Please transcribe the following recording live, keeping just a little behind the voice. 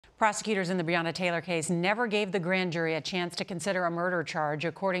Prosecutors in the Breonna Taylor case never gave the grand jury a chance to consider a murder charge,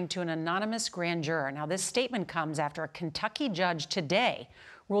 according to an anonymous grand juror. Now, this statement comes after a Kentucky judge today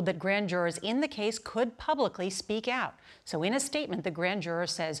ruled that grand jurors in the case could publicly speak out. So in a statement, the grand juror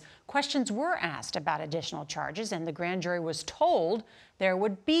says questions were asked about additional charges, and the grand jury was told there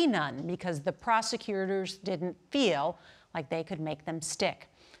would be none because the prosecutors didn't feel like they could make them stick.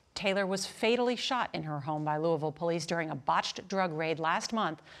 Taylor was fatally shot in her home by Louisville police during a botched drug raid last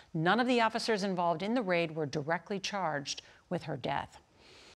month. None of the officers involved in the raid were directly charged with her death.